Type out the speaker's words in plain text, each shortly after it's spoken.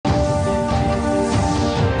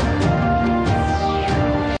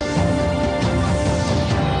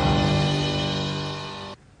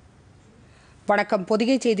வணக்கம்.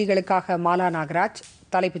 பொதிகை செய்திகளுக்காக மாலா நாகராஜ்.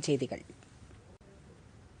 தலைப்புச் செய்திகள்.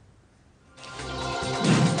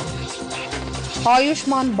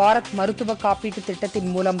 ஆயுஷ்மான் பாரத் மருத்துவ காப்பீட்டு திட்டத்தின்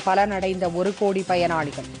மூலம் பலனடைந்த 1 கோடி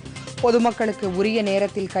பயனாளிகள். பொதுமக்களுக்கு உரிய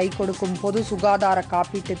நேரத்தில் கை கொடுக்கும் பொது சுகாதார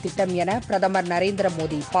காப்பீட்டு திட்டம் என பிரதமர் நரேந்திர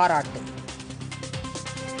மோடி பாராட்டு.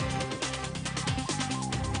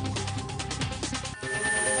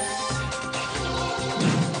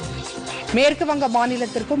 மேற்குவங்க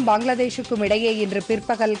மாநிலத்திற்கும் பங்களாதேஷுக்கும் இடையே இன்று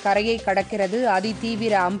பிற்பகல் கரையை கடக்கிறது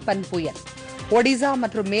அதிதீவிர அம்பன் புயல். ஒடிசா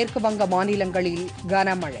மற்றும் மேற்குவங்க மாநிலங்களில்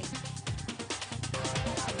கனமழை.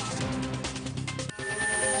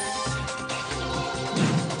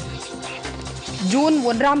 ஜூன்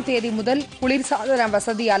 1ஆம் தேதி முதல் குளிர்சாதன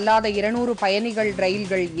வசதி அல்லாத 200 பயணிகள்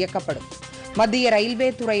ரயில்கள் இயக்கப்படும். மத்திய ரயில்வே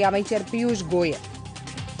துறை அமைச்சர் பியூஷ் கோயல்.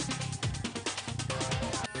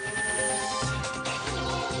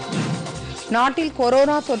 நாட்டில்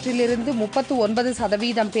கொரோனா தொற்றிலிருந்து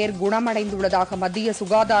 39% பேர் குணமடைந்துள்ளதாக மத்திய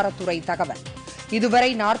சுகாதாரத்துறை தகவல். இதுவரை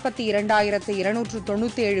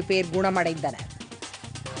 42,297 பேர் குணமடைந்தனர்.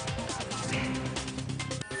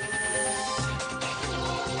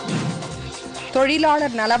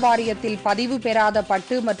 தொழிலாளர் நல வாரியத்தில் பதிவு பெறாத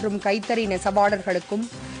பட்டு மற்றும் கைத்தறி நெசவாளர்களுக்கும்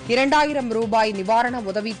 2000 ரூபாய் நிவாரண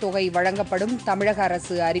உதவித்தொகை வழங்கப்படும். தமிழக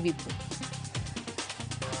அரசு அறிவிப்பு.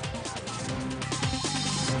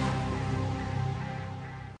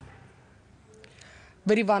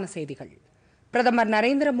 விரிவான செய்திகள். பிரதமர்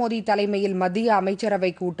நரேந்திர மோடி தலைமையில் மத்திய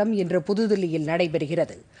அமைச்சரவைக் கூட்டம் இன்று புதுதில்லியில்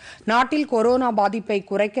நடைபெறுகிறது. நாட்டில் கொரோனா பாதிப்பை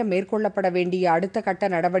குறைக்க மேற்கொள்ளப்பட வேண்டிய அடுத்த கட்ட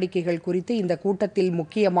நடவடிக்கைகள் குறித்து இந்த கூட்டத்தில்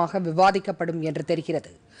முக்கியமாக விவாதிக்கப்படும் என்று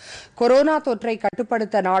தெரிகிறது. கொரோனா தொற்றை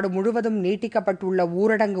கட்டுப்படுத்த நாடு முழுவதும் நீட்டிக்கப்பட்டுள்ள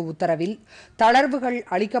ஊரடங்கு உத்தரவில் தளர்வுகள்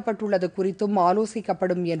அளிக்கப்பட்டுள்ளது குறித்தும்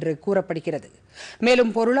ஆலோசிக்கப்படும் என்று கூறப்படுகிறது.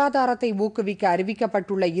 மேலும் பொருளாதாரத்தை ஊக்குவிக்க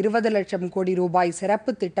அறிவிக்கப்பட்டுள்ள 20 லட்சம் கோடி ரூபாய்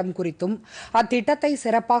சிறப்பு திட்டம் குறித்தும் அத்திட்டத்தை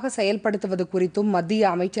சிறப்பாக செயல்படுத்துவது குறித்தும் மத்திய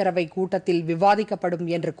அமைச்சரவை கூட்டத்தில் விவாதிக்கப்படும்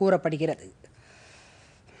என்று கூறப்படுகிறது.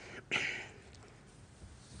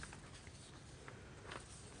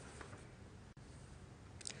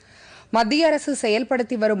 மத்திய அரசு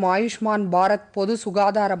செயல்படுத்தி வரும் ஆயுஷ்மான் பாரத் பொது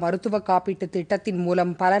சுகாதார மருத்துவ காப்பீட்டு திட்டத்தின்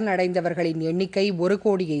மூலம் பலனடைந்தவர்களின் எண்ணிக்கை 1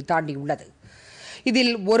 கோடியை தாண்டியுள்ளது.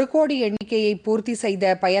 இதில் 1 கோடி எண்ணிக்கையை பூர்த்தி செய்த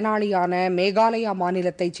பயனாளியான மேகாலயா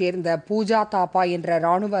மாநிலத்தைச் சேர்ந்த பூஜா தாப்பா என்ற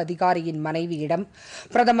ராணுவ அதிகாரியின் மனைவியிடம்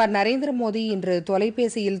பிரதமர் நரேந்திர மோடி இன்று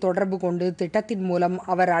தொலைபேசியில் தொடர்பு கொண்டு திட்டத்தின் மூலம்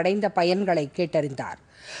அவர் அடைந்த பயன்களை கேட்டறிந்தார்.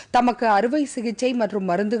 தமக்கு அறுவை சிகிச்சை மற்றும்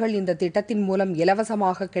மருந்துகள் இந்த திட்டத்தின் மூலம்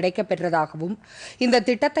இலவசமாக கிடைக்கப் பெற்றதாகவும் இந்த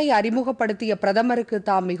திட்டத்தை அறிமுகப்படுத்திய பிரதமருக்கு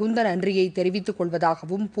தாம் மிகுந்த நன்றியை தெரிவித்துக்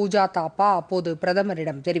கொள்வதாகவும் பூஜா தாப்பா அப்போது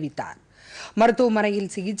பிரதமரிடம் தெரிவித்தார்.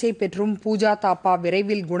 மருத்துவமனையில் சிகிச்சை பெற்றும் பூஜா தாப்பா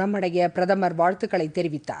விரைவில் குணமடைய பிரதமர் வாழ்த்துக்களை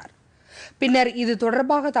தெரிவித்தார். பின்னர் இது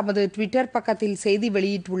தொடர்பாக தமது டுவிட்டர் பக்கத்தில் செய்தி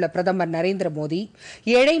வெளியிட்டுள்ள பிரதமர் நரேந்திர மோடி,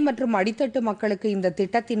 ஏழை மற்றும் அடித்தட்டு மக்களுக்கு இந்த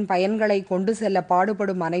திட்டத்தின் பயன்களை கொண்டு செல்ல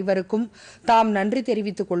பாடுபடும் அனைவருக்கும் தாம் நன்றி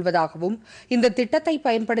தெரிவித்துக் கொள்வதாகவும் இந்த திட்டத்தை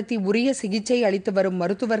பயன்படுத்தி உரிய சிகிச்சை அளித்து வரும்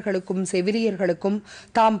மருத்துவர்களுக்கும் செவிலியர்களுக்கும்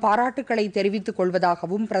தாம் பாராட்டுக்களை தெரிவித்துக்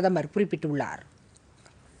கொள்வதாகவும் பிரதமர் குறிப்பிட்டுள்ளார்.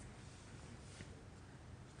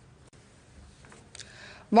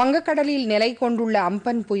 வங்கக்கடலில் நிலை கொண்டுள்ள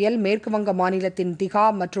அம்பன் புயல் மேற்குவங்க மாநிலத்தின் திகா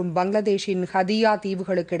மற்றும் பங்களாதேஷின் ஹதியா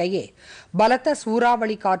தீவுகளுக்கிடையே பலத்த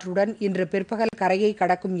சூறாவளி காற்றுடன் இன்று பிற்பகல் கரையை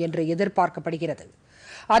கடக்கும் என்று எதிர்பார்க்கப்படுகிறது.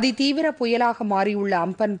 அதிதீவிர புயலாக மாறியுள்ள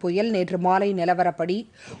அம்பன் புயல் நேற்று மாலை நிலவரப்படி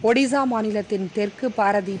ஒடிசா மாநிலத்தின் தெற்கு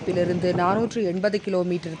பாரதீப்பிலிருந்து 480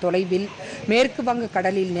 கிலோமீட்டர் தொலைவில் மேற்கு வங்க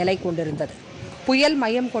கடலில் நிலை கொண்டிருந்தது. புயல்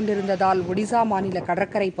மையம் கொண்டிருந்ததால் ஒடிசா மாநில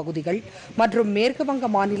கடற்கரை பகுதிகள் மற்றும் மேற்கு வங்க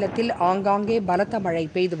மாநிலத்தில் ஆங்காங்கே பலத்த மழை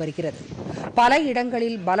பெய்து வருகிறது. பல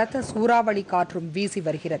இடங்களில் பலத்த சூறாவளி காற்றும் வீசி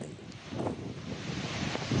வருகிறது.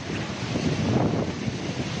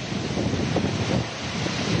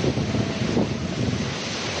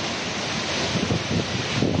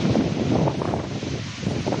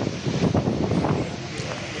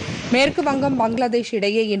 மேற்கு வங்கம் பங்களாதேஷ்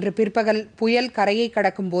இடையே இன்று பிற்பகல் புயல் கரையை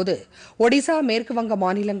கடக்கும் போது ஒடிசா மேற்கு வங்க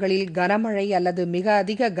மாநிலங்களில் கனமழை அல்லது மிக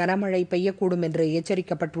அதிக கனமழை பெய்யக்கூடும் என்று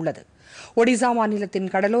எச்சரிக்கப்பட்டுள்ளது. ஒடிசா மாநிலத்தின்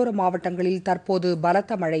கடலோர மாவட்டங்களில் தற்போது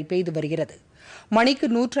பலத்த மழை பெய்து வருகிறது. மணிக்கு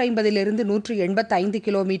 150 185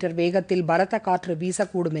 கிலோமீட்டர் வேகத்தில் பலத்த காற்று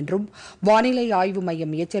வீசக்கூடும் என்றும் வானிலை ஆய்வு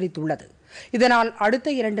மையம் எச்சரித்துள்ளது. இதனால் அடுத்த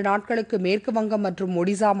 2 நாட்களுக்கு மேற்கு வங்கம் மற்றும்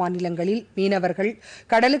ஒடிசா மாநிலங்களில் மீனவர்கள்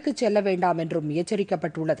கடலுக்கு செல்ல வேண்டாம் என்றும்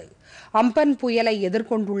எச்சரிக்கப்பட்டுள்ளது. அம்பன் புயலை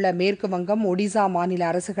எதிர்கொண்டுள்ள மேற்கு வங்கம், ஒடிசா மாநில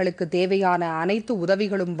அரசுகளுக்கு தேவையான அனைத்து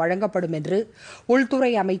உதவிகளும் வழங்கப்படும் என்று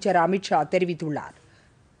உள்துறை அமைச்சர் அமித்ஷா தெரிவித்துள்ளார்.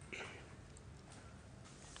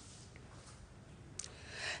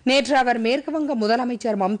 நேற்று அவர் மேற்குவங்க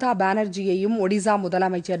முதலமைச்சர் மம்தா பானர்ஜியையும் ஒடிசா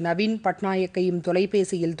முதலமைச்சர் நவீன் பட்நாயக்கையும்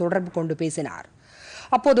தொலைபேசியில் தொடர்பு கொண்டு பேசினார்.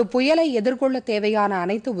 அப்போது புயலை எதிர்கொள்ள தேவையான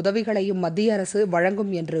அனைத்து உதவிகளையும் மத்திய அரசு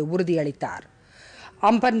வழங்கும் என்று உறுதியளித்தார்.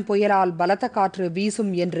 அம்பன் புயலால் பலத்த காற்று வீசும்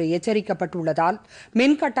என்று எச்சரிக்கப்பட்டுள்ளதால்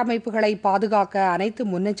மின் கட்டமைப்புகளை பாதுகாக்க அனைத்து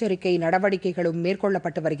முன்னெச்சரிக்கை நடவடிக்கைகளும்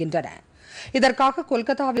மேற்கொள்ளப்பட்டு வருகின்றன. இதற்காக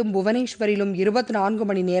கொல்கத்தாவிலும் புவனேஸ்வரிலும் 24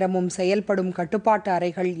 மணி நேரமும் செயல்படும் கட்டுப்பாட்டு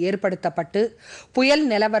அறைகள் ஏற்படுத்தப்பட்டு புயல்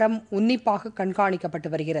நிலவரம் உன்னிப்பாக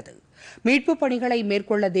கண்காணிக்கப்பட்டு வருகிறது. மீட்புப் பணிகளை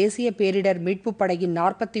மேற்கொள்ள தேசிய பேரிடர் மீட்புப் படையின்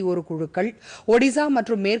 41 குழுக்கள் ஒடிசா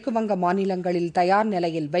மற்றும் மேற்குவங்க மாநிலங்களில் தயார்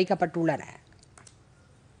நிலையில் வைக்கப்பட்டுள்ளன.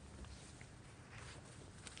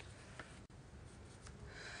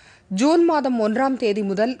 ஜூன் மாதம் 1ஆம் தேதி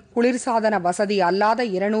முதல் குளிர்சாதன வசதி அல்லாத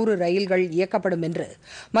 200 ரயில்கள் இயக்கப்படும் என்று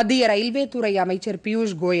மத்திய ரயில்வே துறை அமைச்சர்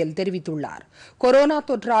பியூஷ் கோயல் தெரிவித்துள்ளார். கொரோனா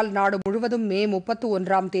தொற்றால் நாடு முழுவதும் மே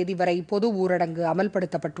 31ஆம் தேதி வரை பொது ஊரடங்கு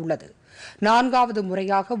அமல்படுத்தப்பட்டுள்ளது. 4வது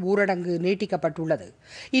முறையாக ஊரடங்கு நீட்டிக்கப்பட்டுள்ளது.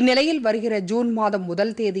 இந்நிலையில் வருகிற ஜூன் மாதம்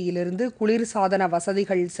 1 தேதியிலிருந்து குளிர்சாதன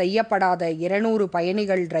வசதிகள் செய்யப்படாத 200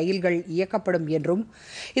 பயணிகள் ரயில்கள் இயக்கப்படும் என்றும்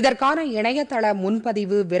இதற்கான இணையதள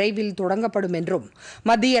முன்பதிவு விரைவில் தொடங்கப்படும் என்றும்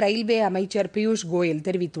மத்திய ரயில்வே அமைச்சர் பியூஷ் கோயல்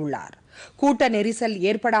தெரிவித்துள்ளார். கூட்ட நெரிசல்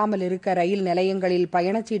ஏற்படாமல் இருக்க ரயில் நிலையங்களில்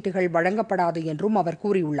பயணச்சீட்டுகள் வழங்கப்படாது என்றும் அவர்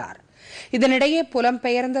கூறியுள்ளார். இதனிடையே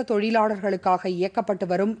புலம்பெயர்ந்த தொழிலாளர்களுக்காக இயக்கப்பட்டு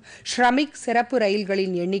வரும் ஷ்ரமிக் சிறப்பு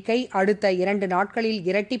ரயில்களின் எண்ணிக்கை அடுத்த 2 நாட்களில்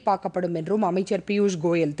இரட்டிப்பாக்கப்படும் என்றும் அமைச்சர் பியூஷ்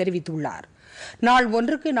கோயல் தெரிவித்துள்ளார். நாள்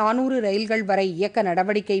ஒன்றுக்கு 400 ரயில்கள் வரை இயக்க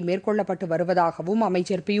நடவடிக்கை மேற்கொள்ளப்பட்டு வருவதாகவும்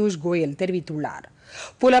அமைச்சர் பியூஷ் கோயல் தெரிவித்துள்ளார்.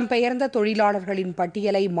 புலம்பெயர்ந்த தொழிலாளர்களின்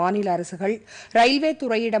பட்டியலை மாநில அரசுகள் ரயில்வே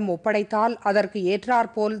துறையிடம் ஒப்படைத்தால் அதற்கு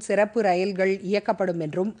ஏற்றாற்போல் சிறப்பு ரயில்கள் இயக்கப்படும்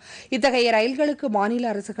என்றும் இத்தகைய ரயில்களுக்கு மாநில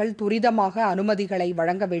அரசுகள் துரிதமாக அனுமதிகளை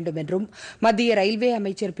வழங்க வேண்டும் என்றும் மத்திய ரயில்வே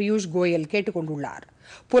அமைச்சர் பியூஷ் கோயல் கேட்டுக் கொண்டுள்ளார்.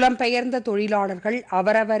 புலம்பெயர்ந்த தொழிலாளர்கள்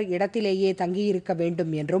அவரவர் இடத்திலேயே தங்கியிருக்க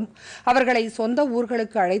வேண்டும் என்றும் அவர்களை சொந்த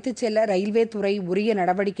ஊர்களுக்கு அழைத்துச் செல்ல ரயில்வே துறை உரிய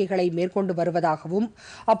நடவடிக்கைகளை மேற்கொண்டு வருவதாகவும்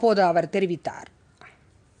அப்போது அவர் தெரிவித்தார்.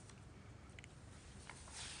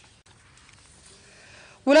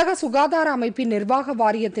 உலக சுகாதார அமைப்பின் நிர்வாக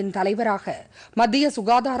வாரியத்தின் தலைவராக மத்திய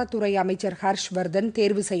சுகாதாரத்துறை அமைச்சர் ஹர்ஷ்வர்தன்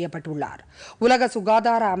தேர்வு செய்யப்பட்டுள்ளார். உலக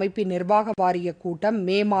சுகாதார அமைப்பின் நிர்வாக வாரிய கூட்டம்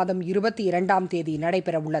மே மாதம் 22ஆம் தேதி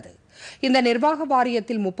நடைபெறவுள்ளது. இந்த நிர்வாக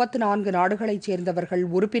வாரியத்தில் 34 நாடுகளைச் சேர்ந்தவர்கள்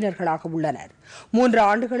உறுப்பினர்களாக உள்ளனர். 3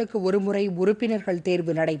 ஆண்டுகளுக்கு ஒருமுறை உறுப்பினர்கள்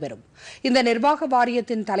தேர்வு நடைபெறும். இந்த நிர்வாக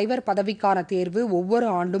வாரியத்தின் தலைவர் பதவிக்கான தேர்வு ஒவ்வொரு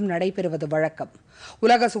ஆண்டும் நடைபெறுவது வழக்கம்.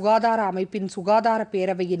 உலக சுகாதார அமைப்பின் சுகாதார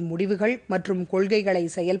பேரவையின் முடிவுகள் மற்றும் கொள்கைகளை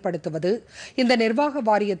செயல்படுத்துவது இந்த நிர்வாக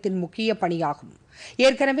வாரியத்தின் முக்கிய பணியாகும்.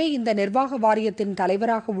 ஏற்கனவே இந்த நிர்வாக வாரியத்தின்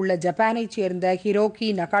தலைவராக உள்ள ஜப்பானைச் சேர்ந்த ஹிரோகி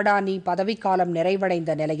நகடானி பதவிக்காலம்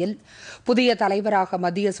நிறைவடைந்த நிலையில் புதிய தலைவராக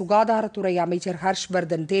மத்திய சுகாதாரத்துறை அமைச்சர்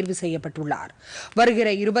ஹர்ஷ்வர்தன் தேர்வு செய்யப்பட்டுள்ளார். வருகிற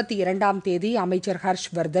 22ஆம் தேதி அமைச்சர்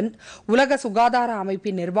ஹர்ஷ்வர்தன் உலக சுகாதார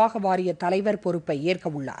அமைப்பின் நிர்வாக வாரிய தலைவர் பொறுப்பை ஏற்க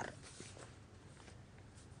உள்ளார்.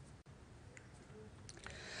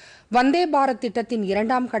 வந்தே பாரத் திட்டத்தின்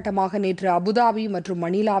 2ஆம் கட்டமாக நேற்று அபுதாபி மற்றும்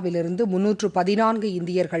மணிலாவிலிருந்து 314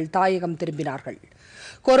 இந்தியர்கள் தாயகம் திரும்பினார்கள்.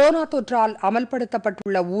 கொரோனா தொற்றால்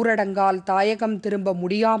அமல்படுத்தப்பட்டுள்ள ஊரடங்கால் தாயகம் திரும்ப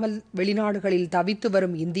முடியாமல் வெளிநாடுகளில் தவித்து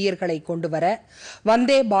வரும் இந்தியர்களை கொண்டுவர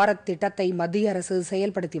வந்தே பாரத் திட்டத்தை மத்திய அரசு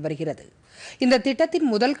செயல்படுத்தி வருகிறது. இந்த திட்டத்தின்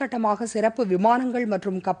முதல் கட்டமாக சிறப்பு விமானங்கள்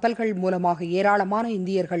மற்றும் கப்பல்கள் மூலமாக ஏராளமான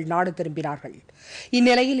இந்தியர்கள் நாடு திரும்பினார்கள்.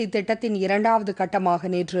 இந்நிலையில் இத்திட்டத்தின் 2வது கட்டமாக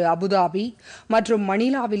நேற்று அபுதாபி மற்றும்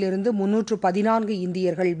மணிலாவிலிருந்து 314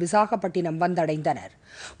 இந்தியர்கள் விசாகப்பட்டினம் வந்தடைந்தனர்.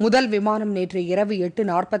 முதல் விமானம் நேற்று இரவு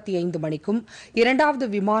 8:45 மணிக்கும் 2வது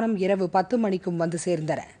விமானம் இரவு 10 மணிக்கும் வந்து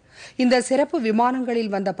சேர்ந்தன. இந்த சிறப்பு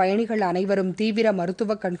விமானங்களில் வந்த பயணிகள் அனைவரும் தீவிர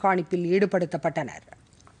மருத்துவ கண்காணிப்பில் ஈடுபடுத்தப்பட்டனர்.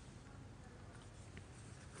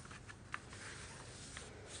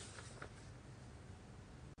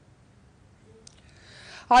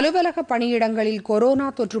 அலுவலக பணியிடங்களில் கொரோனா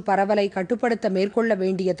தொற்று பரவலை கட்டுப்படுத்த மேற்கொள்ள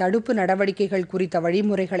வேண்டிய தடுப்பு நடவடிக்கைகள் குறித்த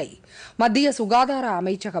வழிமுறைகளை மத்திய சுகாதார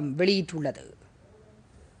அமைச்சகம் வெளியிட்டுள்ளது.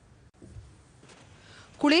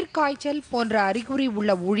 குளிர்காய்ச்சல் போன்ற அறிகுறி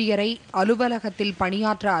உள்ள ஊழியரை அலுவலகத்தில்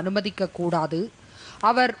பணியாற்ற அனுமதிக்கக்கூடாது.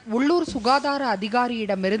 அவர் உள்ளூர் சுகாதார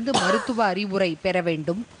அதிகாரியிடமிருந்து மருத்துவ அறிவுரை பெற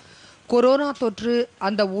வேண்டும். கொரோனா தொற்று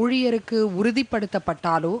அந்த ஊழியருக்கு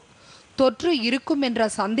உறுதிப்படுத்தப்பட்டாலோ தொற்று இருக்கும் என்ற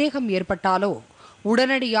சந்தேகம் ஏற்பட்டாலோ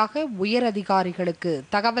உடனடியாக உயர் அதிகாரிகளுக்கு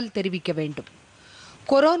தகவல் தெரிவிக்க வேண்டும்.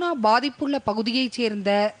 கொரோனா பாதிப்புள்ள பகுதியைச் சேர்ந்த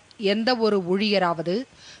எந்த ஒரு ஊழியராவது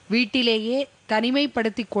வீட்டிலேயே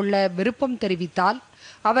தனிமைப்படுத்திக் கொள்ள விருப்பம் தெரிவித்தால்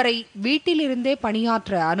அவரை வீட்டிலிருந்தே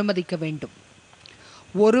பணியாற்ற அனுமதிக்க வேண்டும்.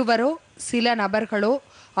 ஒருவரோ சில நபர்களோ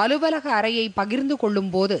அலுவலக அறையை பகிர்ந்து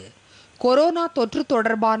கொள்ளும் போது கொரோனா தொற்று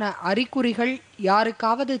தொடர்பான அறிகுறிகள்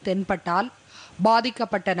யாருக்காவது தென்பட்டால்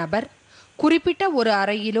பாதிக்கப்பட்ட நபர் குறிப்பிட்ட ஒரு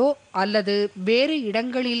அறையிலோ அல்லது வேறு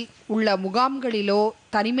இடங்களில் உள்ள முகாம்களிலோ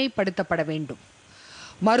தனிமைப்படுத்தப்பட வேண்டும்.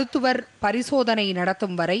 மருத்துவர் பரிசோதனை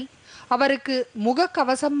நடத்தும் வரை அவருக்கு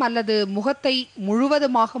முகக்கவசம் அல்லது முகத்தை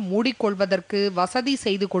முழுவதுமாக மூடிக்கொள்வதற்கு வசதி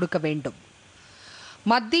செய்து கொடுக்க வேண்டும்.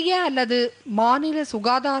 மத்திய அல்லது மாநில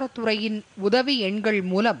சுகாதாரத்துறையின் உதவி எண்கள்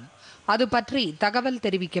மூலம் அது பற்றி தகவல்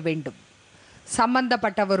தெரிவிக்க வேண்டும்.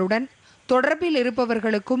 சம்பந்தப்பட்டவருடன் தொடர்பில்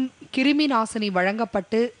இருப்பவர்களுக்கும் கிருமி நாசினி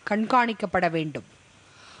வழங்கப்பட்டு கண்காணிக்கப்பட வேண்டும்.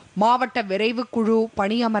 மாவட்ட விரைவு குழு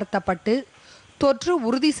பணியமர்த்தப்பட்டு தொற்று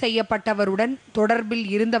உறுதி செய்யப்பட்டவருடன் தொடர்பில்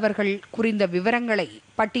இருந்தவர்கள் குறித்த விவரங்களை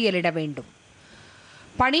பட்டியலிட வேண்டும்.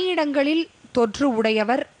 பணியிடங்களில் தொற்று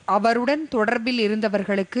உடையவர் அவருடன் தொடர்பில்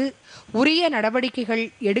இருந்தவர்களுக்கு உரிய நடவடிக்கைகள்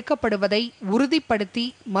எடுக்கப்படுவதை உறுதிப்படுத்தி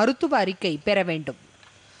மருத்துவ அறிக்கை பெற வேண்டும்.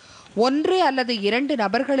 1 அல்லது 2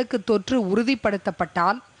 நபர்களுக்கு தொற்று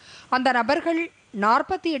உறுதிப்படுத்தப்பட்டால் அந்த நபர்கள்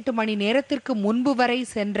 48 மணி நேரத்திற்கு முன்பு வரை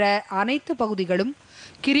சென்ற அனைத்து பகுதிகளும்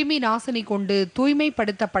கிருமி நாசினி கொண்டு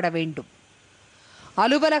தூய்மைப்படுத்தப்பட வேண்டும்.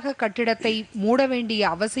 அலுவலக கட்டிடத்தை மூட வேண்டிய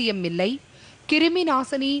அவசியம் இல்லை. கிருமி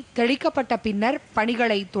நாசினி தெளிக்கப்பட்ட பின்னர்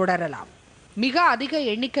பணிகளை தொடரலாம். மிக அதிக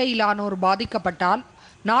எண்ணிக்கையிலானோர் பாதிக்கப்பட்டால்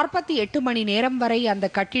 48 மணி நேரம் வரை அந்த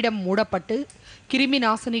கட்டிடம் மூடப்பட்டு கிருமி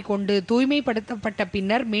நாசினி கொண்டு தூய்மைப்படுத்தப்பட்ட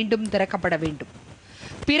பின்னர் மீண்டும் திறக்கப்பட வேண்டும்.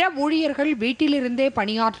 பிற ஊழியர்கள் வீட்டிலிருந்தே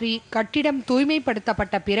பணியாற்றி கட்டிடம்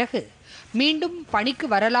தூய்மைப்படுத்தப்பட்ட பிறகு மீண்டும் பணிக்கு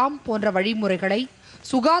வரலாம் போன்ற வழிமுறைகளை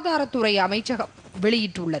சுகாதாரத்துறை அமைச்சகம்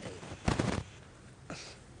வெளியிட்டுள்ளது.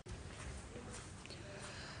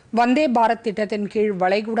 வந்தே பாரத் திட்டத்தின் கீழ்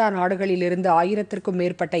வளைகுடா நாடுகளில் இருந்து 1000க்கும்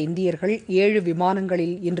மேற்பட்ட இந்தியர்கள் 7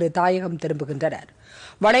 விமானங்களில் இன்று தாயகம் திரும்புகின்றனர்.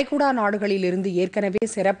 வளைகுடா நாடுகளில் இருந்து ஏற்கனவே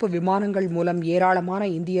சிறப்பு விமானங்கள் மூலம் ஏராளமான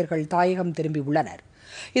இந்தியர்கள் தாயகம் திரும்பியுள்ளனர்.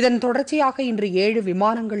 இதன் தொடர்ச்சியாக இன்று 7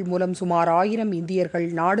 விமானங்கள் மூலம் சுமார் 1000 இந்தியர்கள்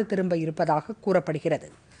நாடு திரும்ப இருப்பதாக கூறப்படுகிறது.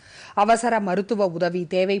 அவசர மருத்துவ உதவி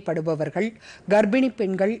தேவைப்படுபவர்கள், கர்ப்பிணி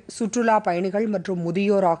பெண்கள், சுற்றுலா பயணிகள் மற்றும்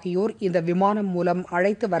முதியோர் ஆகியோர் இந்த விமானம் மூலம்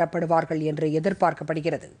அழைத்து வரப்படுவார்கள் என்று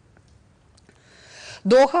எதிர்பார்க்கப்படுகிறது.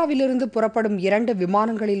 தோஹாவிலிருந்து புறப்படும் 2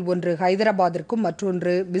 விமானங்களில் ஒன்று ஹைதராபாத்திற்கும்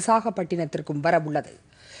மற்றொன்று விசாகப்பட்டினத்திற்கும் வரவுள்ளது.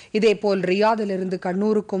 இதேபோல் ரியாதிலிருந்து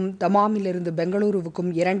கண்ணூருக்கும் தமாமிலிருந்து பெங்களூருவுக்கும்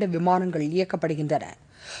 2 விமானங்கள் இயக்கப்படுகின்றன.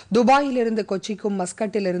 துபாயிலிருந்து கொச்சிக்கும்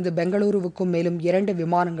மஸ்கட்டிலிருந்து பெங்களூருவுக்கும் மேலும் 2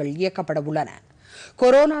 விமானங்கள் இயக்கப்பட உள்ளன.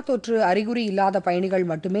 கொரோனா தொற்று அறிகுறி இல்லாத பயணிகள்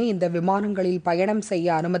மட்டுமே இந்த விமானங்களில் பயணம் செய்ய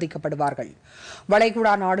அனுமதிக்கப்படுவார்கள்.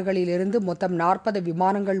 வளைகுடா நாடுகளில் இருந்து மொத்தம் 40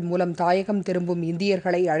 விமானங்கள் மூலம் தாயகம் திரும்பும்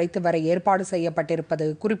இந்தியர்களை அழைத்து வர ஏற்பாடு செய்யப்பட்டிருப்பது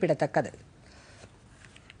குறிப்பிடத்தக்கது.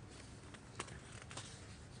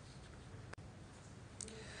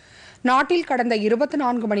 நாட்டில் கடந்த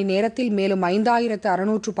 24 மணி நேரத்தில் மேலும்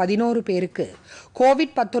 5611 பேருக்கு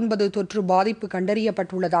கோவிட்-19 தொற்று பாதிப்பு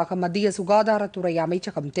கண்டறியப்பட்டுள்ளதாக மத்திய சுகாதாரத்துறை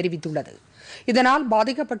அமைச்சகம் தெரிவித்துள்ளது. இதனால்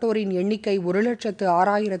பாதிக்கப்பட்டோரின் எண்ணிக்கை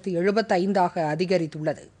 1,06,075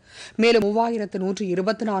 அதிகரித்துள்ளது. மேலும்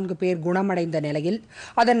 3124 பேர் குணமடைந்த நிலையில்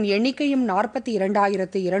அதன் எண்ணிக்கையும்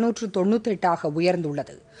 42,298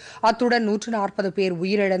 உயர்ந்துள்ளது. அத்துடன் 140 பேர்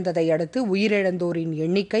உயிரிழந்ததை அடுத்து உயிரிழந்தோரின்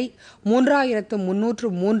எண்ணிக்கை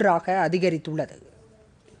 3,303 அதிகரித்துள்ளது.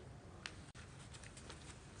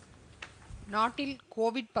 நாட்டில்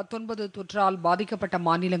கோவிட்-19 தொற்றால் பாதிக்கப்பட்ட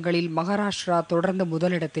மாநிலங்களில் மகாராஷ்டிரா தொடர்ந்து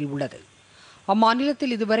முதலிடத்தில் உள்ளது.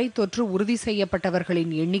 அம்மாநிலத்தில் இதுவரை தொற்று உறுதி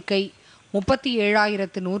செய்யப்பட்டவர்களின் எண்ணிக்கை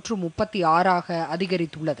 37,136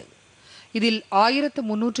 அதிகரித்துள்ளது. இதில்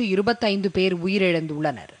 1,325 பேர்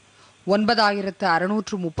உயிரிழந்துள்ளனர்.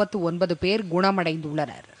 9,639 பேர்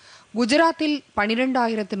குணமடைந்துள்ளனர். குஜராத்தில்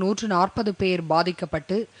 12,140 பேர்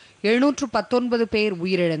பாதிக்கப்பட்டு 719 பேர்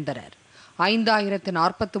உயிரிழந்தனர்.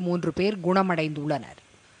 5,043 பேர் குணமடைந்துள்ளனர்.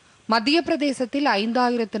 மத்திய பிரதேசத்தில்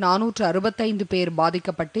 5,465 பேர்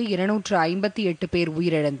பாதிக்கப்பட்டு 258 பேர்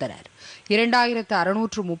உயிரிழந்தனர்.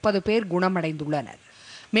 2,630 பேர் குணமடைந்துள்ளனர்.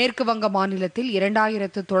 மேற்கு வங்க மாநிலத்தில்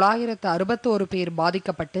 2,961 பேர்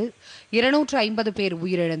பாதிக்கப்பட்டு 250 பேர்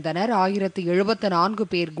உயிரிழந்தனர். 1,074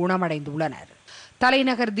 பேர் குணமடைந்துள்ளனர்.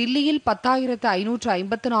 தலைநகர் தில்லியில்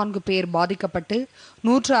 10,554 பேர் பாதிக்கப்பட்டு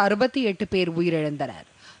 168 பேர் உயிரிழந்தனர்.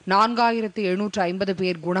 4,750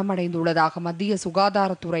 பேர் குணமடைந்துள்ளதாக மத்திய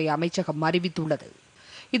சுகாதாரத்துறை அமைச்சகம் அறிவித்துள்ளது.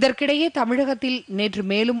 இதற்கிடையே தமிழகத்தில் நேற்று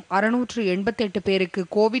மேலும் 688 பேருக்கு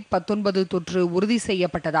கோவிட்-19 தொற்று உறுதி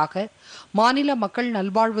செய்யப்பட்டதாக மாநில மக்கள்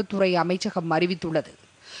நல்வாழ்வுத்துறை அமைச்சகம் அறிவித்துள்ளது.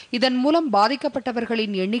 இதன் மூலம்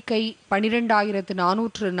பாதிக்கப்பட்டவர்களின் எண்ணிக்கை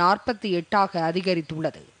 12,448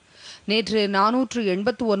 அதிகரித்துள்ளது. நேற்று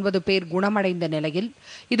 489 பேர் குணமடைந்த நிலையில்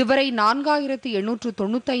இதுவரை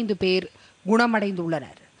 4,895 பேர்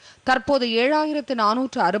குணமடைந்துள்ளனர். தற்போது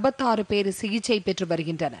 7,466 பேர் சிகிச்சை பெற்று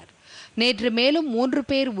வருகின்றனர். நேற்று மேலும் 3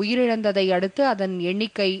 பேர் உயிரிழந்ததை அடுத்து அதன்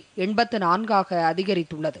எண்ணிக்கை 84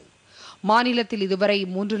 அதிகரித்துள்ளது. மாநிலத்தில் இதுவரை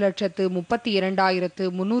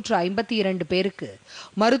 3,32,352 பேருக்கு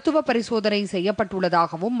மருத்துவ பரிசோதனை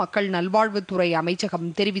செய்யப்பட்டுள்ளதாகவும் மக்கள் நல்வாழ்வுத்துறை அமைச்சகம்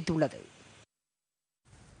தெரிவித்துள்ளது.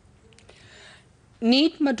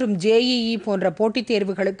 நீட் மற்றும் JEE போன்ற போட்டித்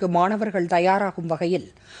தேர்வுகளுக்கு மாணவர்கள் தயாராகும் வகையில்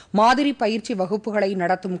மாதிரி பயிற்சி வகுப்புகளை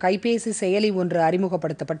நடத்தும் கைபேசி செயலி ஒன்று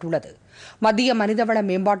அறிமுகப்படுத்தப்பட்டுள்ளது. மத்திய மனிதவள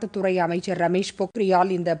மேம்பாட்டுத்துறை அமைச்சர் ரமேஷ்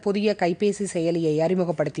பொக்ரியால் இந்த புதிய கைபேசி செயலியை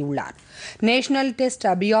அறிமுகப்படுத்தியுள்ளார். நேஷனல் டெஸ்ட்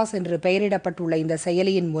அபியாஸ் என்று பெயரிடப்பட்டுள்ள இந்த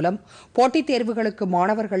செயலியின் மூலம் போட்டித் தேர்வுகளுக்கு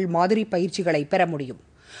மாணவர்கள் மாதிரி பயிற்சிகளை பெற முடியும்.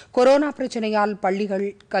 கொரோனா பிரச்சினையால் பள்ளிகள்,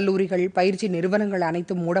 கல்லூரிகள், பயிற்சி நிறுவனங்கள்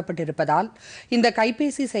அனைத்தும் மூடப்பட்டிருப்பதால் இந்த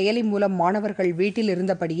கைபேசி செயலி மூலம் மாணவர்கள் வீட்டில்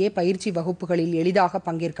இருந்தபடியே பயிற்சி வகுப்புகளில் எளிதாக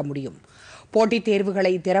பங்கேற்க முடியும். போட்டித்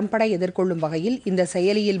தேர்வுகளை திறம்பட எதிர்கொள்ளும் வகையில் இந்த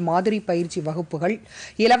செயலியில் மாதிரி பயிற்சி வகுப்புகள்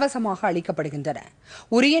இலவசமாக அளிக்கப்படுகின்றன.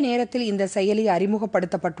 உரிய நேரத்தில் இந்த செயலி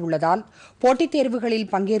அறிமுகப்படுத்தப்பட்டுள்ளதால் போட்டித்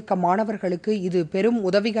தேர்வுகளில் பங்கேற்க மாணவர்களுக்கு இது பெரும்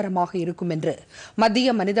உதவிகரமாக இருக்கும் என்று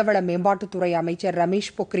மத்திய மனிதவள மேம்பாட்டுத்துறை அமைச்சர்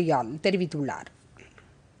ரமேஷ் பொக்ரியால் தெரிவித்துள்ளார்.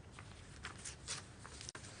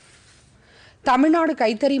 தமிழ்நாடு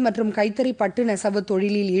கைத்தறி மற்றும் கைத்தறி பட்டு நெசவு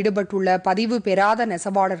தொழிலில் ஈடுபட்டுள்ள பதிவு பெறாத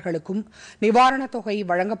நெசவாளர்களுக்கும் நிவாரணத் தொகை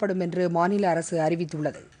வழங்கப்படும் என்று மாநில அரசு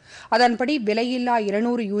அறிவித்துள்ளது. அதன்படி விலையில்லா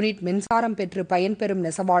 200 யூனிட் மின்சாரம் பெற்று பயன்பெறும்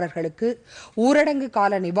நெசவாளர்களுக்கு ஊரடங்கு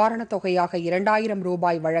கால நிவாரணத் தொகையாக 2000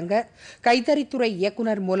 ரூபாய் வழங்க கைத்தறித்துறை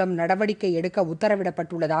இயக்குநர் மூலம் நடவடிக்கை எடுக்க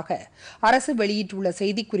உத்தரவிடப்பட்டுள்ளதாக அரசு வெளியிட்டுள்ள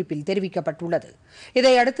செய்திக்குறிப்பில் தெரிவிக்கப்பட்டுள்ளது.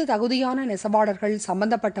 இதையடுத்து தகுதியான நெசவாளர்கள்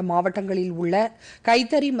சம்பந்தப்பட்ட மாவட்டங்களில் உள்ள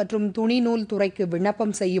கைத்தறி மற்றும் துணிநூல் துறைக்கு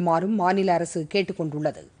விண்ணப்பம் செய்யுமாறும் மாநில அரசு கேட்டுக்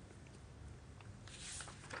கொண்டுள்ளது.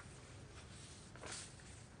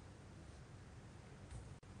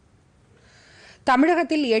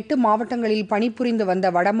 தமிழகத்தில் 8 மாவட்டங்களில் பணிபுரிந்து வந்த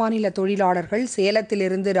வடமாநில தொழிலாளர்கள்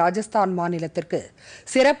சேலத்திலிருந்து ராஜஸ்தான் மாநிலத்திற்கு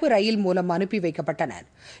சிறப்பு ரயில் மூலம் அனுப்பி வைக்கப்பட்டனர்.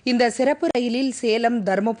 இந்த சிறப்பு ரயிலில் சேலம்,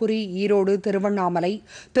 தருமபுரி, ஈரோடு, திருவண்ணாமலை,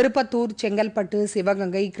 திருப்பத்தூர், செங்கல்பட்டு,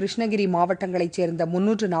 சிவகங்கை, கிருஷ்ணகிரி மாவட்டங்களைச் சேர்ந்த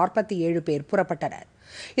 347 பேர் புறப்பட்டனர்.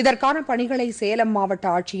 இதற்கான பணிகளை சேலம் மாவட்ட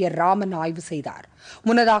ஆட்சியர் ராமன் ஆய்வு செய்தார்.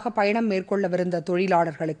 முன்னதாக பயணம் மேற்கொள்ளவிருந்த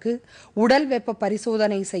தொழிலாளர்களுக்கு உடல் வெப்ப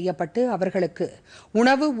பரிசோதனை செய்யப்பட்டு அவர்களுக்கு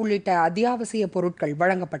உணவு உள்ளிட்ட அத்தியாவசிய பொருட்கள்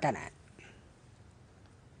வழங்கப்பட்டன.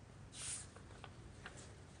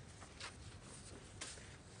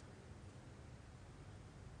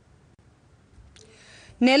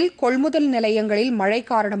 நெல் கொள்முதல் நிலையங்களில் மழை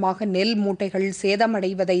காரணமாக நெல் மூட்டைகள்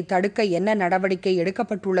சேதமடைவதை தடுக்க என்ன நடவடிக்கை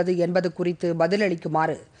எடுக்கப்பட்டுள்ளது என்பது குறித்து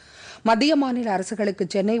பதிலளிக்குமாறு மத்திய மாநில அரசுகளுக்கு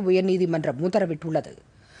சென்னை உயர்நீதிமன்றம் உத்தரவிட்டுள்ளது.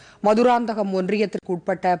 மதுராந்தகம் ஒன்றியத்திற்கு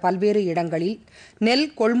உட்பட்ட பல்வேறு இடங்களில் நெல்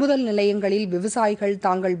கொள்முதல் நிலையங்களில் விவசாயிகள்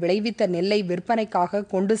தாங்கள் விளைவித்த நெல்லை விற்பனைக்காக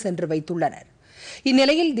கொண்டு சென்று வைத்துள்ளனர்.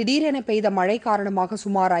 இந்நிலையில் திடீரென பெய்த மழை காரணமாக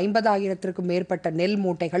சுமார் 50,000க்கும் மேற்பட்ட நெல்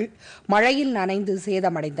மூட்டைகள் மழையில் நனைந்து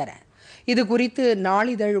சேதமடைந்தன. இதுகுறித்து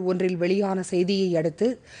நாளிதழ் ஒன்றில் வெளியான செய்தியை அடுத்து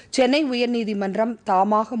சென்னை உயர்நீதிமன்றம்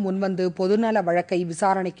தாமாக முன்வந்து பொதுநல வழக்கை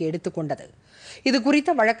விசாரணைக்கு எடுத்துக் கொண்டது. இதுகுறித்த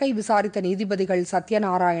வழக்கை விசாரித்த நீதிபதிகள்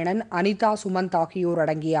சத்யநாராயணன், அனிதா சுமந்த் ஆகியோர்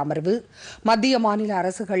அடங்கிய அமர்வு மத்திய மாநில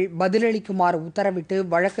அரசுகள் பதிலளிக்குமாறு உத்தரவிட்டு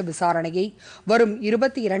வழக்கு விசாரணையை வரும்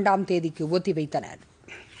 22ஆம் தேதிக்கு ஒத்திவைத்தனர்.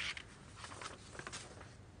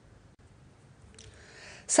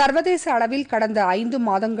 சர்வதேச அளவில் கடந்த 5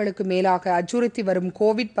 மாதங்களுக்கு மேலாக அச்சுறுத்தி வரும்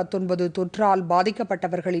கோவிட்-19 தொற்றால்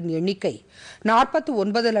பாதிக்கப்பட்டவர்களின் எண்ணிக்கை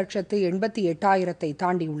 49,88,000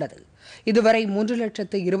 தாண்டியுள்ளது. இதுவரை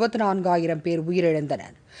 3,24,000 பேர்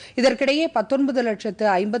உயிரிழந்தனர். இதற்கிடையே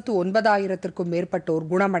 19,59,000க்கும் மேற்பட்டோர்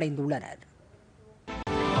குணமடைந்துள்ளனர்.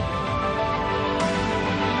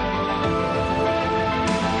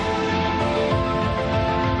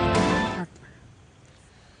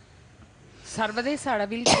 சர்வதேச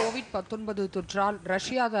அளவில் கோவிட்-19 தொற்றால்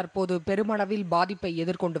ரஷ்யா தற்போது பெருமளவில் பாதிப்பை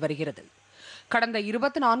எதிர்கொண்டு வருகிறது. கடந்த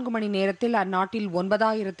 24 மணி நேரத்தில் அந்நாட்டில்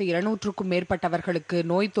 9,200க்கும் மேற்பட்டவர்களுக்கு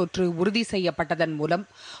நோய் தொற்று உறுதி செய்யப்பட்டதன் மூலம்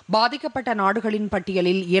பாதிக்கப்பட்ட நாடுகளின்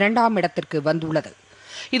பட்டியலில் 2ஆம் இடத்திற்கு வந்துள்ளது.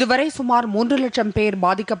 இதுவரை சுமார் 3 லட்சம் பேர்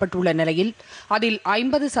பாதிக்கப்பட்டுள்ள நிலையில் அதில்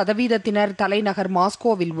 50% தலைநகர்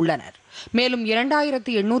மாஸ்கோவில் உள்ளனர். மேலும்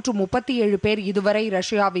 2,837 பேர் இதுவரை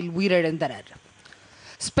ரஷ்யாவில் உயிரிழந்தனர்.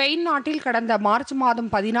 ஸ்பெயின் நாட்டில் கடந்த மார்ச் மாதம்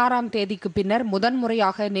 16ஆம் தேதிக்கு பின்னர்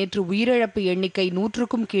முதன்முறையாக நேற்று உயிரிழப்பு எண்ணிக்கை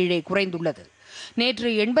 100க்கும் கீழே குறைந்துள்ளது. நேற்று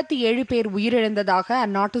 87 பேர் உயிரிழந்ததாக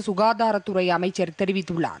அந்நாட்டு சுகாதாரத்துறை அமைச்சர்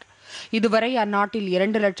தெரிவித்துள்ளார். இதுவரை அந்நாட்டில்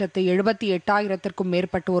 2,78,000க்கும்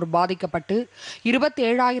மேற்பட்டோர் பாதிக்கப்பட்டு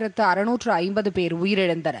 27,650 பேர்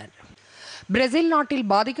உயிரிழந்தனர். பிரேசில் நாட்டில்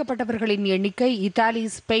பாதிக்கப்பட்டவர்களின் எண்ணிக்கை இத்தாலி,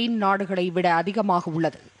 ஸ்பெயின் நாடுகளை விட அதிகமாக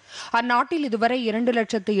உள்ளது. அந்நாட்டில் இதுவரை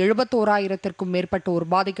 2,71,000க்கும் மேற்பட்டோர்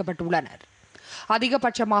பாதிக்கப்பட்டுள்ளனர்.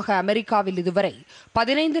 அதிகபட்சமாக அமெரிக்காவில் இதுவரை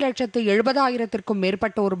 15,70,000க்கும்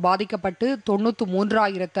மேற்பட்டோர் பாதிக்கப்பட்டு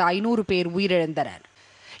 93,500 பேர் உயிரிழந்தனர்.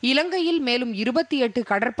 இலங்கையில் மேலும் 28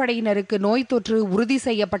 கடற்படையினருக்கு நோய் தொற்று உறுதி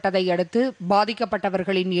செய்யப்பட்டதை அடுத்து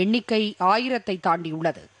பாதிக்கப்பட்டவர்களின் எண்ணிக்கை 1000-ஐ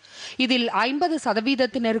தாண்டியுள்ளது. இதில்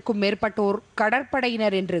 50%க்கும் மேற்பட்டோர்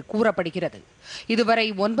கடற்படையினர் என்று கூறப்படுகிறது. இதுவரை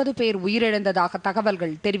 9 பேர் உயிரிழந்ததாக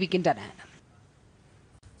தகவல்கள் தெரிவிக்கின்றன.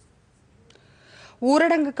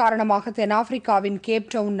 ஊரடங்கு காரணமாக தென்னாப்பிரிக்காவின்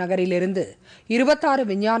கேப்டவுன் நகரிலிருந்து 26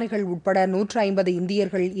 விஞ்ஞானிகள் உட்பட 150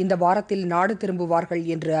 இந்தியர்கள் இந்த வாரத்தில் நாடு திரும்புவார்கள்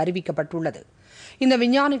என்று அறிவிக்கப்பட்டுள்ளது. இந்த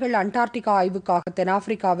விஞ்ஞானிகள் அண்டார்டிகா ஆய்வுக்காக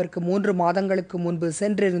தென்னாப்பிரிக்காவிற்கு 3 மாதங்களுக்கு முன்பு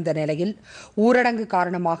சென்றிருந்த நிலையில் ஊரடங்கு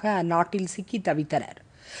காரணமாக அந்நாட்டில் சிக்கி தவித்தனர்.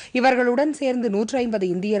 இவர்களுடன் சேர்ந்து 150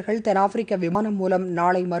 இந்தியர்கள் தென்னாப்பிரிக்க விமானம் மூலம்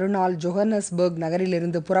நாளை மறுநாள் ஜோஹன்னஸ்பர்க்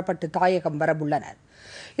நகரிலிருந்து புறப்பட்டு தாயகம் வரவுள்ளனர்.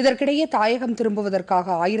 இதற்கிடையே தாயகம் திரும்புவதற்காக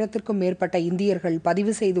 1000க்கும் மேற்பட்ட இந்தியர்கள்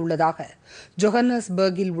பதிவு செய்துள்ளதாக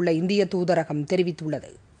ஜோஹன்னஸ்பர்கில் உள்ள இந்திய தூதரகம்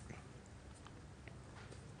தெரிவித்துள்ளது.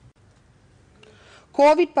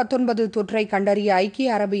 கோவிட்-19 தொற்றை கண்டறிய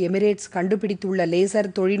ஐக்கிய அரபு எமிரேட்ஸ் கண்டுபிடித்துள்ள லேசர்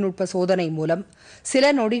தொழில்நுட்ப சோதனை மூலம்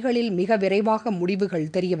சில நொடிகளில் மிக விரைவாக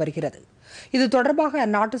முடிவுகள் தெரியவருகிறது. இது தொடர்பாக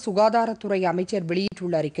அந்நாட்டு சுகாதாரத்துறை அமைச்சர்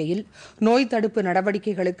வெளியிட்டுள்ள அறிக்கையில் நோய் தடுப்பு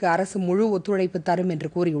நடவடிக்கைகளுக்கு அரசு முழு ஒத்துழைப்பு தரும் என்று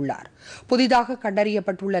கூறியுள்ளார். புதிதாக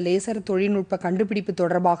கண்டறியப்பட்டுள்ள லேசர் தொழில்நுட்ப கண்டுபிடிப்பு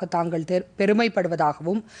தொடர்பாக தாங்கள்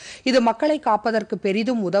பெருமைப்படுவதாகவும் இது மக்களை காப்பதற்கு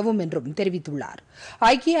பெரிதும் உதவும் என்றும் தெரிவித்துள்ளார்.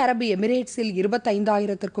 ஐக்கிய அரபு எமிரேட்ஸில்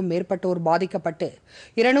 25,000க்கும் மேற்பட்டோர் பாதிக்கப்பட்டு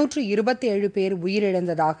 227 பேர்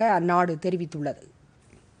உயிரிழந்ததாக அந்நாடு தெரிவித்துள்ளது.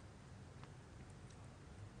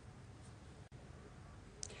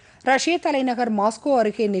 ரஷ்ய தலைநகர் மாஸ்கோ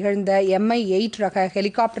அருகே நிகழ்ந்த Mi-8 ரக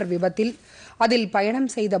ஹெலிகாப்டர் விபத்தில் அதில் பயணம்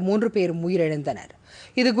செய்த 3 பேரும் உயிரிழந்தனர்.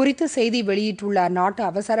 இதுகுறித்து செய்தி வெளியிட்டுள்ள அந்நாட்டு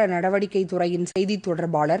அவசர நடவடிக்கை துறையின் செய்தி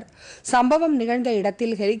தொடர்பாளர், சம்பவம் நிகழ்ந்த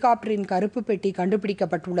இடத்தில் ஹெலிகாப்டரின் கருப்பு பெட்டி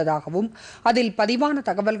கண்டுபிடிக்கப்பட்டுள்ளதாகவும் அதில் பதிவான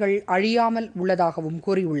தகவல்கள் அழியாமல் உள்ளதாகவும்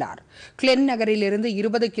கூறியுள்ளார். கிளென் நகரிலிருந்து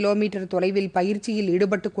 20 கிலோமீட்டர் தொலைவில் பயிற்சியில்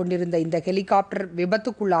ஈடுபட்டுக் கொண்டிருந்த இந்த ஹெலிகாப்டர்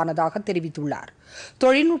விபத்துக்குள்ளானதாக தெரிவித்துள்ளார்.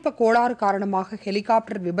 தொழில்நுட்ப கோளாறு காரணமாக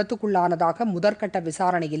ஹெலிகாப்டர் விபத்துக்குள்ளானதாக முதற்கட்ட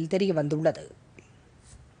விசாரணையில் தெரியவந்துள்ளது.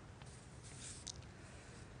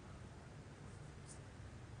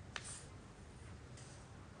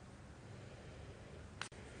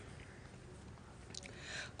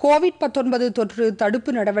 கோவிட்-19 தொற்று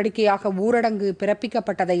தடுப்பு நடவடிக்கையாக ஊரடங்கு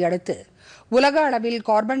பிறப்பிக்கப்பட்டதை அடுத்து உலக அளவில்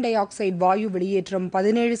கார்பன் டை ஆக்சைடு வாயு வெளியேற்றம்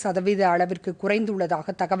 17% அளவிற்கு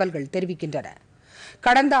குறைந்துள்ளதாக தகவல்கள் தெரிவிக்கின்றன.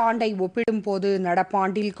 கடந்த ஆண்டை ஒப்பிடும்போது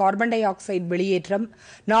நடப்பாண்டில் கார்பன் டை ஆக்சைடு வெளியேற்றம்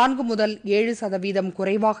 4 முதல் 7%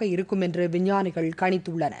 குறைவாக இருக்கும் என்று விஞ்ஞானிகள்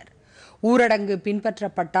கணித்துள்ளனர். ஊரடங்கு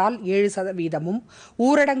பின்பற்றப்பட்டால் 7%,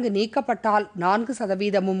 ஊரடங்கு நீக்கப்பட்டால்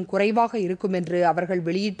 4% குறைவாக இருக்கும் என்று அவர்கள்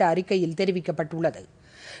வெளியிட்ட அறிக்கையில் தெரிவிக்கப்பட்டுள்ளது.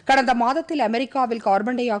 கடந்த மாதத்தில் அமெரிக்காவில்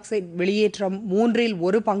கார்பன் டை ஆக்சைடு வெளியேற்றம்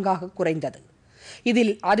 1/3 பங்காக குறைந்தது.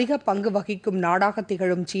 இதில் அதிக பங்கு வகிக்கும் நாடாக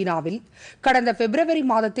திகழும் சீனாவில் கடந்த பிப்ரவரி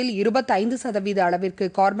மாதத்தில் 25% அளவிற்கு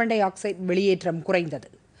கார்பன் டை ஆக்சைடு வெளியேற்றம் குறைந்தது.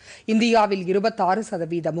 இந்தியாவில்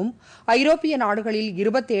 26%, ஐரோப்பிய நாடுகளில்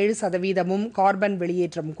 27% கார்பன்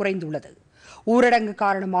வெளியேற்றம் குறைந்துள்ளது. ஊரடங்கு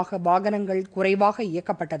காரணமாக வாகனங்கள் குறைவாக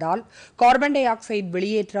இயக்கப்பட்டதால் கார்பன் டை ஆக்சைடு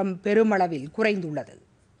வெளியேற்றம் பெருமளவில் குறைந்துள்ளது.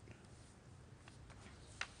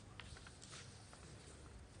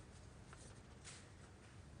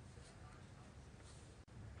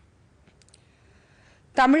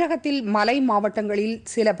 தமிழகத்தில் மலை மாவட்டங்களில்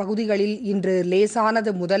சில பகுதிகளில் இன்று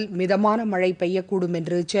லேசானது முதல் மிதமான மழை பெய்யக்கூடும்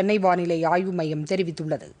என்று சென்னை வானிலை ஆய்வு மையம்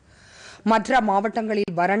தெரிவித்துள்ளது. மற்ற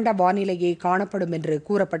மாவட்டங்களில் வறண்ட வானிலையே காணப்படும் என்று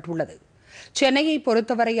கூறப்பட்டுள்ளது. சென்னையை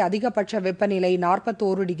பொறுத்தவரை அதிகபட்ச வெப்பநிலை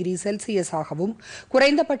 41 டிகிரி செல்சியஸாகவும்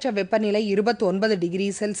குறைந்தபட்ச வெப்பநிலை 29 டிகிரி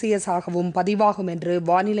செல்சியஸாகவும் பதிவாகும் என்று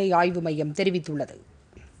வானிலை ஆய்வு மையம் தெரிவித்துள்ளது.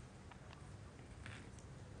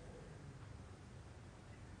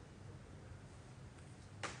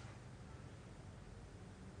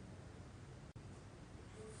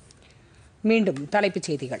 மீண்டும் தலைப்புச்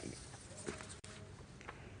செய்திகள்.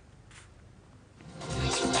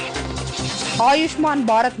 ஆயுஷ்மான்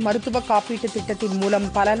பாரத் மருத்துவ காப்பீட்டு திட்டத்தின் மூலம்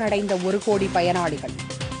பலனடைந்த 1 கோடி பயனாளிகள்.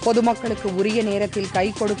 பொதுமக்களுக்கு உரிய நேரத்தில் கை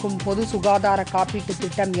கொடுக்கும் பொது சுகாதார காப்பீட்டு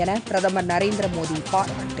திட்டம் என பிரதமர் நரேந்திர மோடி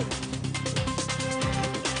பாராட்டு.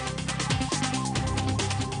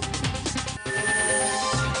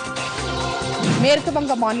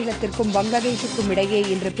 மேற்குவங்க மாநிலத்திற்கும் பங்களாதேஷுக்கும் இடையே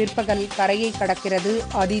இன்று பிற்பகல் கரையை கடக்கிறது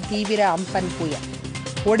அதி தீவிர அம்பன் புயல்.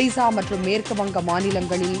 ஒடிசா மற்றும் மேற்குவங்க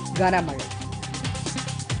மாநிலங்களில் கனமழை.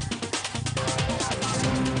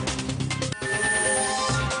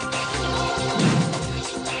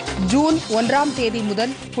 ஜூன் 1ஆம் தேதி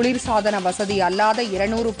முதல் குளிர்சாதன வசதி அல்லாத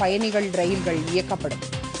 200 பயணிகள் ரயில்கள் இயக்கப்படும்.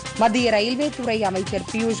 மத்திய ரயில்வே துறை அமைச்சர்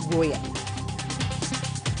பியூஷ் கோயல்.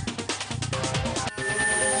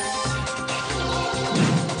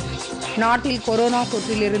 நாட்டில் கொரோனா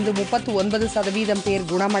தொற்றிலிருந்து 39% பேர்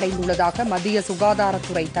குணமடைந்துள்ளதாக மத்திய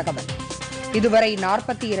சுகாதாரத்துறை தகவல். இதுவரை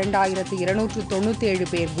 42,297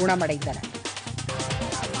 பேர் குணமடைந்தனர்.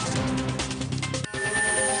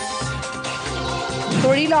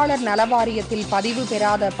 தொழிலாளர் நல வாரியத்தில் பதிவு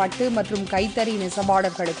பெறாத பட்டு மற்றும் கைத்தறி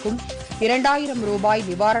நெசவாளர்களுக்கும் 2,000 ரூபாய்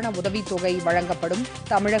நிவாரண உதவித்தொகை வழங்கப்படும்.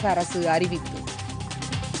 தமிழக அரசு அறிவிப்பு.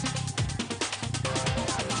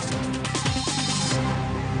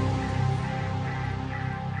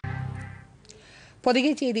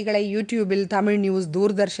 பொதிகை செய்திகளை யூடியூபில் தமிழ் நியூஸ்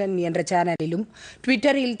தூர்தர்ஷன் என்ற சேனலிலும்,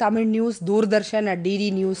 ட்விட்டரில் Tamil news Doordarshan @DD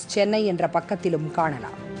news Chennai என்ற பக்கத்திலும்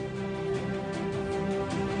காணலாம்.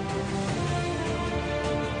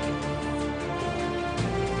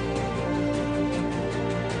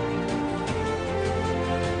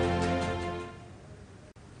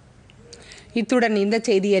 இத்துடன் இந்த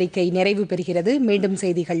செய்தி அறிக்கை நிறைவு பெறுகிறது. மீண்டும்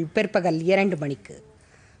செய்திகள் பிற்பகல் 2 மணிக்கு.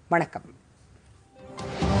 வணக்கம்.